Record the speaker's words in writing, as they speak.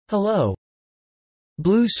Hello.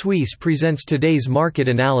 Blue Suisse presents today's market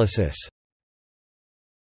analysis.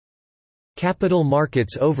 Capital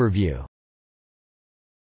Markets Overview.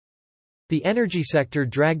 The energy sector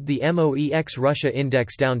dragged the MOEX Russia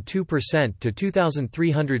index down 2% to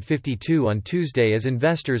 2,352 on Tuesday as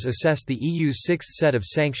investors assessed the EU's sixth set of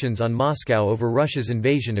sanctions on Moscow over Russia's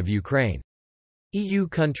invasion of Ukraine. EU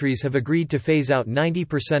countries have agreed to phase out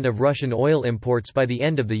 90% of Russian oil imports by the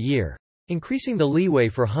end of the year, increasing the leeway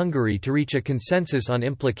for Hungary to reach a consensus on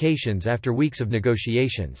implications after weeks of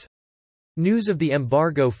negotiations. News of the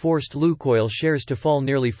embargo forced Lukoil shares to fall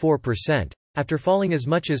nearly 4%, after falling as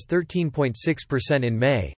much as 13.6% in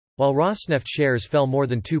May, while Rosneft shares fell more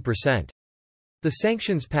than 2%. The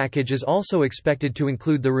sanctions package is also expected to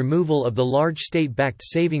include the removal of the large state-backed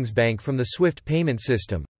savings bank from the SWIFT payment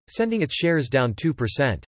system, sending its shares down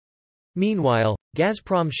 2%. Meanwhile,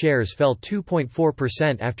 Gazprom shares fell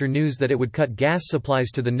 2.4% after news that it would cut gas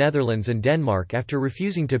supplies to the Netherlands and Denmark after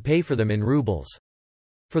refusing to pay for them in rubles.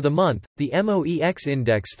 For the month, the MOEX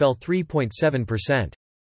index fell 3.7%.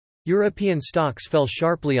 European stocks fell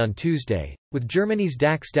sharply on Tuesday, with Germany's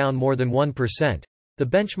DAX down more than 1%, the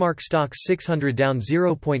benchmark Stoxx 600 down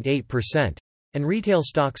 0.8%, and retail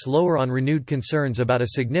stocks lower on renewed concerns about a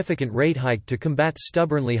significant rate hike to combat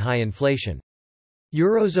stubbornly high inflation.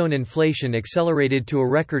 Eurozone inflation accelerated to a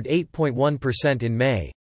record 8.1% in May,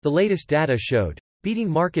 the latest data showed, beating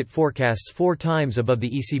market forecasts 4 times above the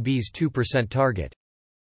ECB's 2% target.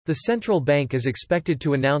 The central bank is expected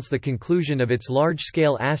to announce the conclusion of its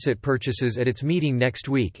large-scale asset purchases at its meeting next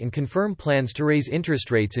week and confirm plans to raise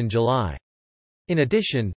interest rates in July. In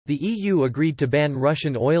addition, the EU agreed to ban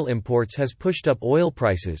Russian oil imports has pushed up oil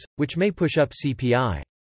prices, which may push up CPI.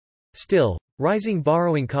 Still, rising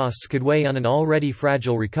borrowing costs could weigh on an already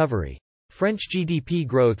fragile recovery. French GDP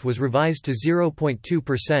growth was revised to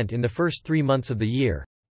 0.2% in the first 3 months of the year,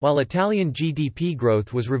 while Italian GDP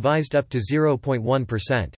growth was revised up to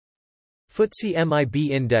 0.1%. FTSE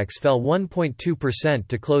MIB index fell 1.2%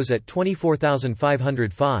 to close at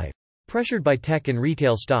 24,505, pressured by tech and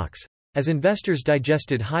retail stocks, as investors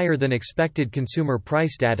digested higher than expected consumer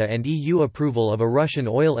price data and EU approval of a Russian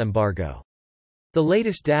oil embargo. The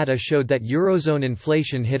latest data showed that Eurozone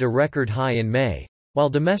inflation hit a record high in May, while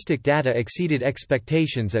domestic data exceeded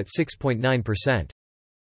expectations at 6.9%.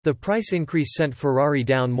 The price increase sent Ferrari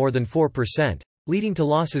down more than 4%, leading to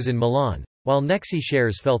losses in Milan, while Nexi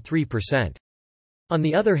shares fell 3%. On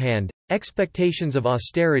the other hand, expectations of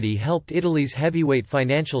austerity helped Italy's heavyweight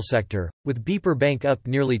financial sector, with BPER Bank up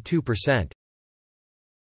nearly 2%.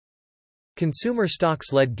 Consumer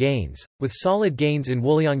stocks led gains, with solid gains in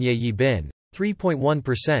Wooliangye Yibin,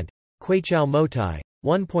 3.1%, Queiqiao Moutai,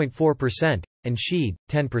 1.4%, and Sheed,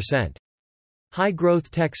 10%.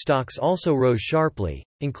 High-growth tech stocks also rose sharply,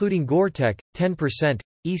 including Goretech, 10%,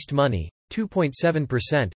 East Money,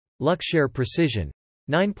 2.7%, Luxshare Precision,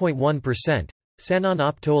 9.1%, Sanan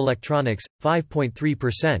Optoelectronics,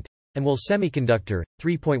 5.3%, and Wool Semiconductor,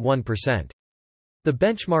 3.1%. The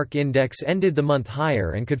benchmark index ended the month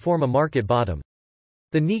higher and could form a market bottom.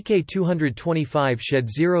 The Nikkei 225 shed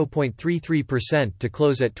 0.33% to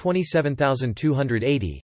close at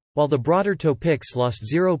 27,280, while the broader Topix lost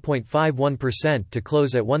 0.51% to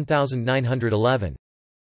close at 1,911.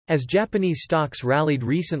 As Japanese stocks rallied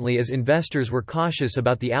recently as investors were cautious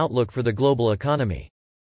about the outlook for the global economy.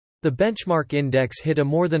 The benchmark index hit a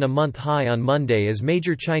more than a month high on Monday as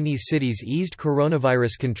major Chinese cities eased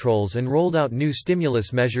coronavirus controls and rolled out new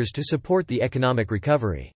stimulus measures to support the economic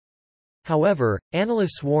recovery. However,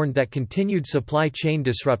 analysts warned that continued supply chain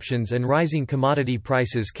disruptions and rising commodity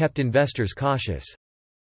prices kept investors cautious.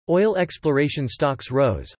 Oil exploration stocks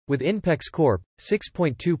rose, with Inpex Corp.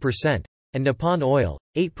 6.2%, and Nippon Oil,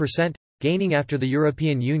 8%, gaining after the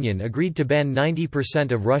European Union agreed to ban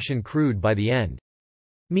 90% of Russian crude by the end.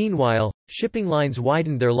 Meanwhile, shipping lines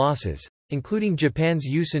widened their losses, including Japan's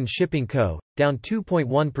Yusen Shipping Co., down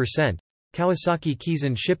 2.1%, Kawasaki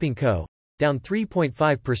Kisen Shipping Co., down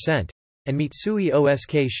 3.5%, and Mitsui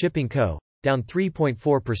O.S.K. Shipping Co., down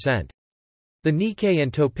 3.4%. The Nikkei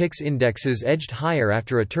and Topix indexes edged higher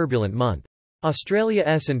after a turbulent month. Australia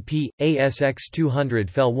S&P, ASX 200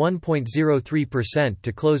 fell 1.03%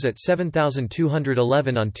 to close at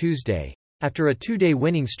 7,211 on Tuesday, after a 2-day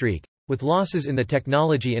winning streak, with losses in the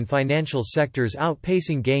technology and financial sectors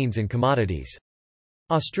outpacing gains in commodities.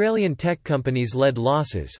 Australian tech companies led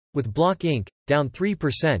losses, with Block Inc., down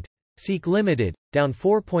 3%, Seek Limited, down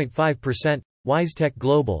 4.5%, WiseTech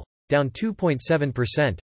Global, down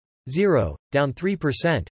 2.7%, Xero, down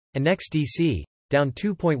 3%, and NextDC, down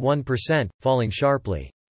 2.1%, falling sharply.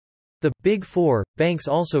 The Big Four banks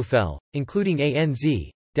also fell, including ANZ,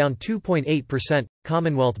 down 2.8%,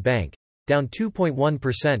 Commonwealth Bank, down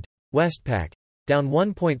 2.1%, Westpac, down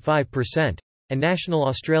 1.5%, and National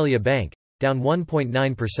Australia Bank, down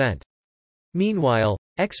 1.9%. Meanwhile,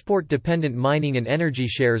 export-dependent mining and energy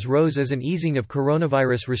shares rose as an easing of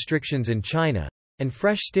coronavirus restrictions in China, and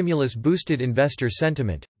fresh stimulus boosted investor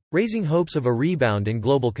sentiment, raising hopes of a rebound in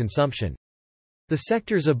global consumption. The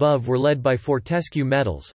sectors above were led by Fortescue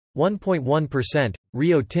Metals, 1.1%,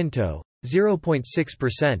 Rio Tinto,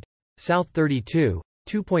 0.6%, South 32,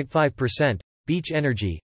 2.5%, Beach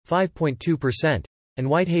Energy, 5.2%, and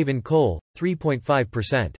Whitehaven Coal,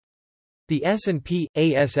 3.5%. The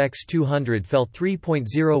S&P/ASX 200 fell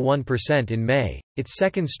 3.01% in May, its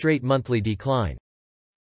second straight monthly decline.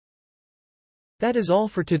 That is all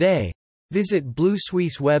for today. Visit Blue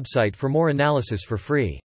Suisse website for more analysis for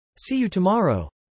free. See you tomorrow.